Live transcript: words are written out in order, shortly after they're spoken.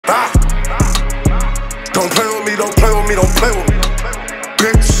don't play with me, don't play with me.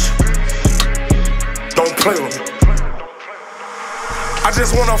 Bitch, don't play with me. I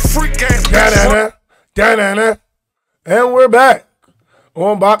just want a freak ass bitch. Da-da-da. And we're back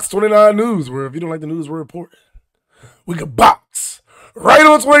on Box 29 News, where if you don't like the news we're reporting, we can box right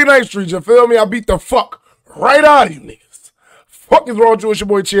on 29th Street, you feel me? I beat the fuck right out of you niggas. Fuck is wrong with you? It's your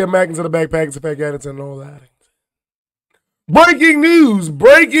boy Chia Mack into the backpack, Fat Gaddington, and all that. Breaking news,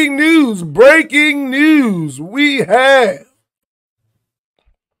 breaking news, breaking news. We have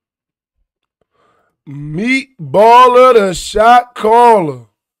Meatballer the shot caller.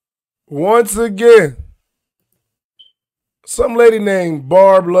 Once again, some lady named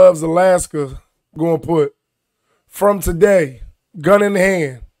Barb Loves Alaska gonna put, from today, gun in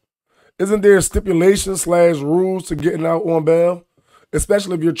hand. Isn't there stipulations / rules to getting out on bail,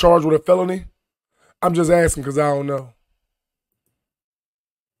 especially if you're charged with a felony? I'm just asking because I don't know.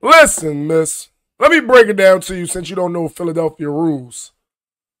 Listen, miss, let me break it down to you since you don't know Philadelphia rules.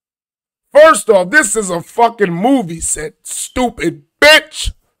 First off, this is a fucking movie set, stupid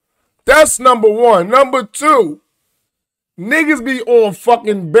bitch. That's number one. Number two, niggas be on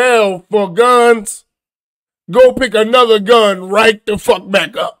fucking bail for guns. Go pick another gun right the fuck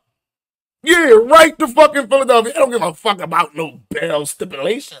back up. Yeah, right the fucking Philadelphia. I don't give a fuck about no bail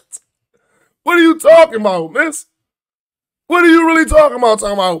stipulations. What are you talking about, miss? What are you really talking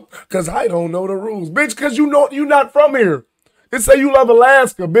about? Because I don't know the rules. Bitch, because you not from here. It say you love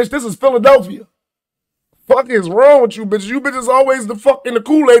Alaska, bitch. This is Philadelphia. Fuck is wrong with you, bitch? You bitches always the fuck in the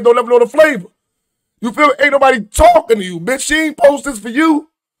Kool-Aid, don't ever know the flavor. You feel ain't nobody talking to you, bitch. She ain't post this for you.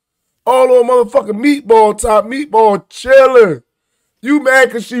 All on motherfucking Meatball top, Meatball chilling. You mad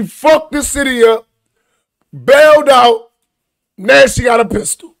because she fucked the city up, bailed out, now she got a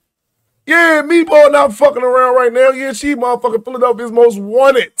pistol. Yeah, Meatball not fucking around right now. Yeah, she motherfucking Philadelphia's most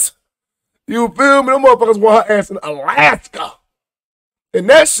wanted. You feel me? Them motherfuckers want her ass in Alaska. And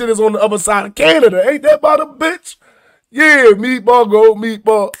that shit is on the other side of Canada. Ain't that about a bitch? Yeah, Meatball, go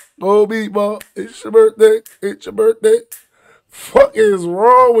Meatball. Go Meatball. It's your birthday. It's your birthday. Fuck is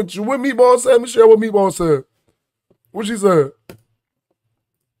wrong with you? What Meatball said? Let me share what Meatball said. What she said?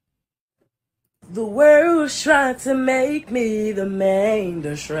 The world's trying to make me the main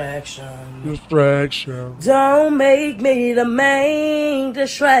distraction. Don't make me the main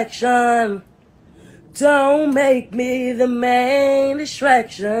distraction. Don't make me the main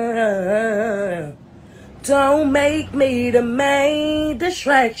distraction. Don't make me the main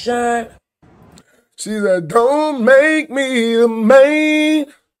distraction. She said, don't make me the main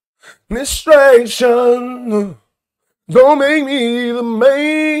distraction. Don't make me the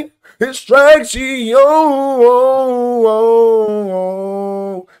main distraction.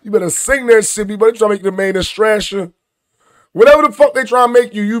 You better sing that shit. You better try to make the main distraction. Whatever the fuck they try to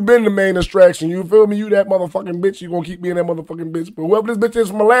make you, you been the main distraction. You feel me? You that motherfucking bitch. You gonna keep being that motherfucking bitch. But whoever this bitch is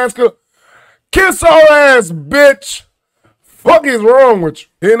from Alaska, kiss her ass, bitch. Fuck is wrong with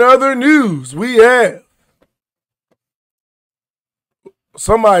you? In other news, we have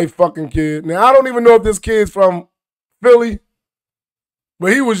somebody fucking kid. Now, I don't even know if this kid's from Philly,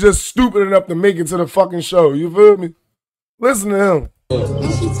 but he was just stupid enough to make it to the fucking show. You feel me? Listen to him.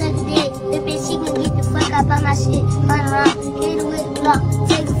 And she took the dick. The bitch, she can get the fuck up on my shit. Run around, hit it with the block.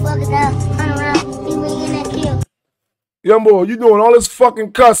 Take the fuck down, run around. He winging that kill. Young boy, you doing all this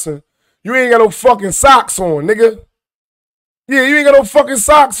fucking cussing. You ain't got no fucking socks on, nigga. Yeah, you ain't got no fucking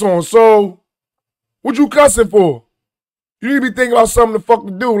socks on, so what you cussing for? You need to be thinking about something to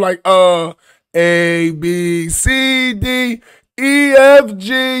fucking do, like A, B, C, D, E, F,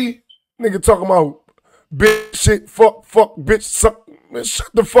 G. Nigga talking about bitch shit, fuck, bitch, suck. Man, shut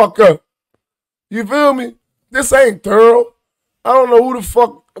the fuck up. You feel me? This ain't thorough. I don't know who the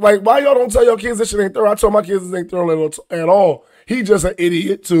fuck, like, why y'all don't tell your kids this shit ain't thorough? I told my kids this ain't thorough at all. He just an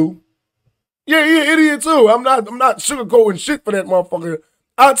idiot too. Yeah, he an idiot too. I'm not sugarcoating shit for that motherfucker.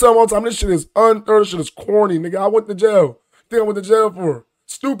 I tell him all the time, this shit is unthorough, this shit is corny, nigga. I went to jail. Think I went to jail for?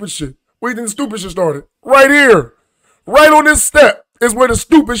 Stupid shit. Where you think the stupid shit started? Right here. Right on this step is where the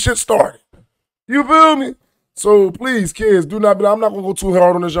stupid shit started. You feel me? So please, kids, do not be, I'm not gonna go too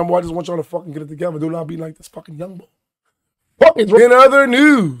hard on this young boy. I just want y'all to fucking get it together. Do not be like this fucking young boy. In other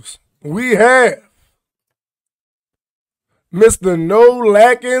news, we have Mr.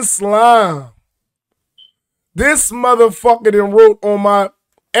 Nolackingslime. This motherfucker done wrote on my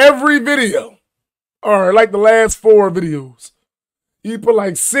every video. All right, like the last 4 videos. He put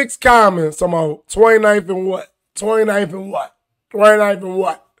like 6 comments about 29th and what? 29th and what? 29th and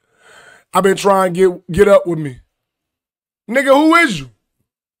what? I've been trying to get up with me. Nigga, who is you?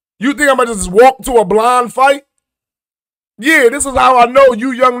 You think I'm gonna just walk to a blind fight? Yeah, this is how I know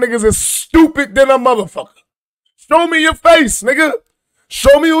you young niggas is stupid than a motherfucker. Show me your face, nigga.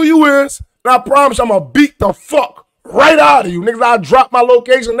 Show me who you is. And I promise you, I'm going to beat the fuck right out of you. Niggas, I'll drop my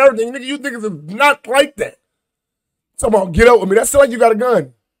location and everything. Nigga, you niggas is not like that. So I'm going to get out with me. That sound like you got a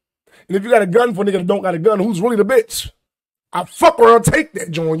gun. And if you got a gun for a nigga that don't got a gun, who's really the bitch? I fuck around, take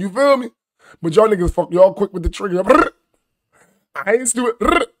that joint. You feel me? But y'all niggas fuck y'all quick with the trigger. I ain't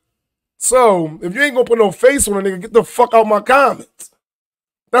stupid. So, if you ain't gonna put no face on a nigga, get the fuck out my comments.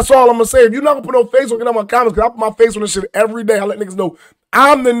 That's all I'm gonna say. If you're not gonna put no face on, get out my comments, because I put my face on this shit every day. I let niggas know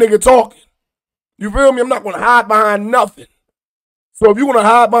I'm the nigga talking. You feel me? I'm not gonna hide behind nothing. So if you wanna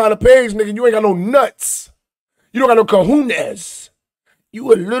hide behind a page, nigga, you ain't got no nuts. You don't got no kahunas.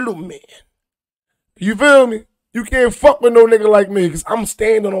 You a little man. You feel me? You can't fuck with no nigga like me, because I'm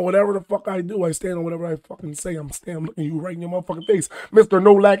standing on whatever the fuck I do. I stand on whatever I fucking say. I'm looking you right in your motherfucking face, Mr.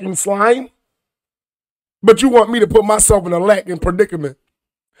 Nolackingslime. But you want me to put myself in a lacking predicament.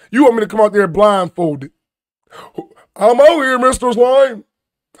 You want me to come out there blindfolded. I'm out here, Mr. Slime.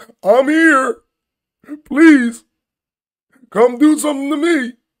 I'm here. Please, come do something to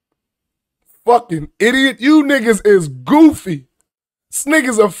me. Fucking idiot. You niggas is goofy. This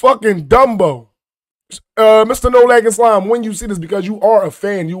nigga's a fucking Dumbo. Mr. Nolackingslime, when you see this, because you are a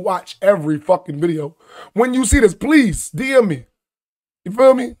fan, you watch every fucking video. When you see this, please DM me. You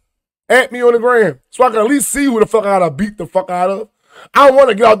feel me? At me on the gram, so I can at least see who the fuck I gotta beat the fuck out of. I don't want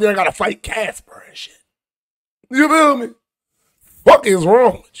to get out there and gotta fight Casper and shit. You feel me? Fuck is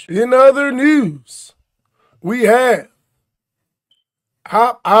wrong with you? In other news, we have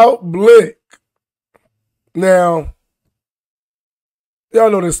Hopoutblick. Now,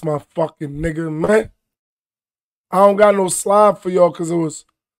 y'all know this my fucking nigga, man. I don't got no slide for y'all because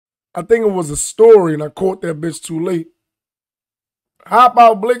I think it was a story and I caught that bitch too late.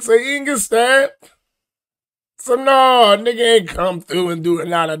 Hopoutblick say he ain't get stabbed. So no, nigga ain't come through and do a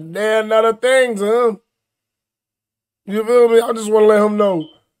lot of damn other things, huh? You feel me? I just want to let him know,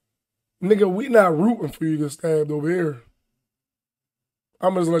 nigga, we not rooting for you to get stabbed over here.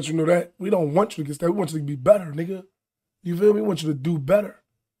 I'm just let you know that. We don't want you to get stabbed. We want you to be better, nigga. You feel me? We want you to do better.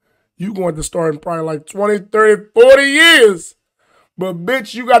 You going to start in probably like 20, 30, 40 years. But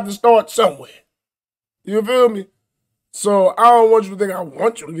bitch, you got to start somewhere. You feel me? So I don't want you to think I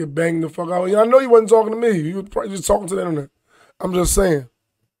want you to get banged the fuck out. I know you wasn't talking to me. You were probably just talking to the internet. I'm just saying.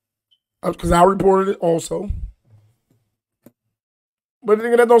 Because I reported it also. But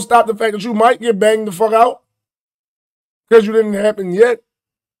nigga, that don't stop the fact that you might get banged the fuck out. Because you didn't happen yet.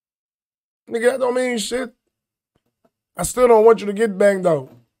 Nigga, that don't mean shit. I still don't want you to get banged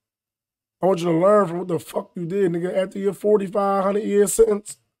out. I want you to learn from what the fuck you did, nigga. After your 4,500 year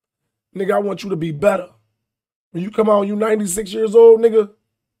sentence, nigga, I want you to be better. When you come out, you 96 years old, nigga,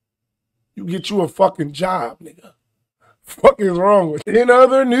 you get you a fucking job, nigga. Fuck is wrong with you? In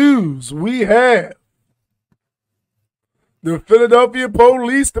other news, we have the Philadelphia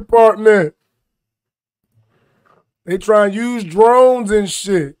Police Department. They try and use drones and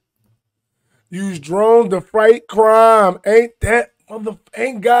shit. Use drones to fight crime. Ain't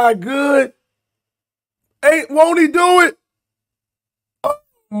God good? Won't he do it? Oh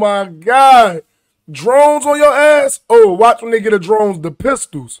my God. Drones on your ass? Oh, watch when they get the drones, the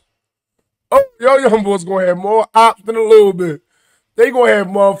pistols. Oh, yo, young boys gonna have more ops than a little bit. They gonna have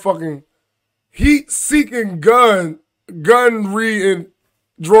motherfucking heat-seeking gun-reading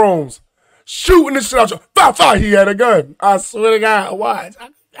drones. Shooting the shit out you. Fire, he had a gun. I swear to God, watch.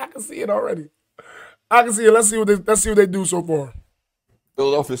 I can see it already. I can see it. Let's see what they do so far.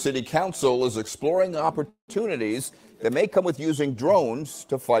 Philadelphia City Council is exploring opportunities that may come with using drones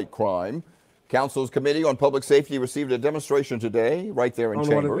to fight crime. Council's Committee on Public Safety received a demonstration today, right there in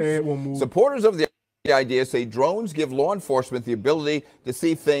Chambers. Supporters of the idea say drones give law enforcement the ability to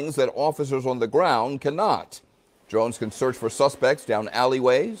see things that officers on the ground cannot. Drones can search for suspects down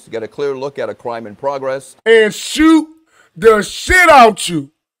alleyways, get a clear look at a crime in progress, and shoot the shit out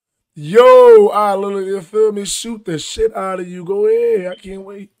you. Yo, I literally, you feel me? Shoot the shit out of you. Go ahead. I can't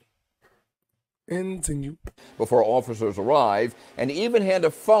wait. Continue. Before officers arrive, and even hand a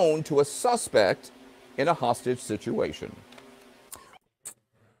phone to a suspect in a hostage situation.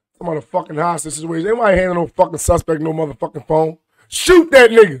 Some motherfucking hostage situation. They might hand no fucking suspect no motherfucking phone. Shoot that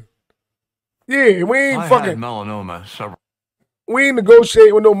nigga. Yeah, we ain't fucking melanoma. So we ain't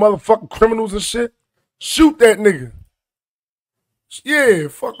negotiating with no motherfucking criminals and shit. Shoot that nigga. Yeah,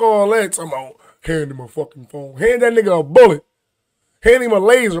 fuck all that. I'm about hand him a fucking phone. Hand that nigga a bullet. Hand him a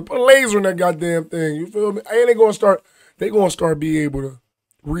laser. Put a laser in that goddamn thing. You feel me? And they gonna start being able to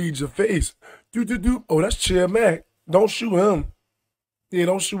read your face. Oh, that's Chair Mac. Don't shoot him. Yeah,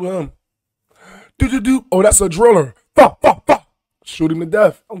 don't shoot him. Oh, that's a driller. Fuck. Shoot him to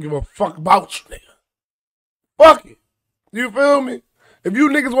death. I don't give a fuck about you, nigga. Fuck it. You feel me? If you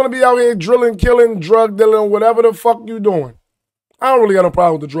niggas want to be out here drilling, killing, drug dealing, whatever the fuck you doing, I don't really got no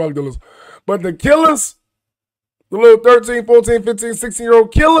problem with the drug dealers. But the killers, the little 13, 14, 15,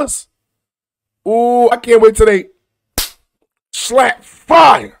 16-year-old killers, ooh, I can't wait till they slap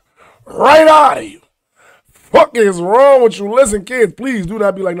fire right out of you. Fuck is wrong with you? Listen, kids, please do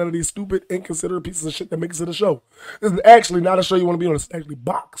not be like none of these stupid, inconsiderate pieces of shit that make it to the show. This is actually not a show you want to be on. It's actually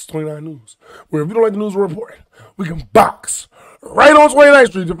Box 29 News. Where if you don't like the news we're reporting, we can box right on 29th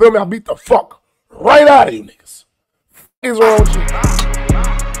Street. You feel me? I'll beat the fuck right out of you niggas. Fuck is wrong with you?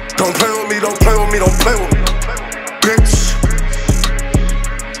 Don't play with me, don't play with me, don't play with me. Bitch.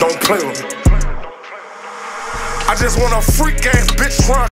 Don't play with me. I just want a freak ass bitch trying.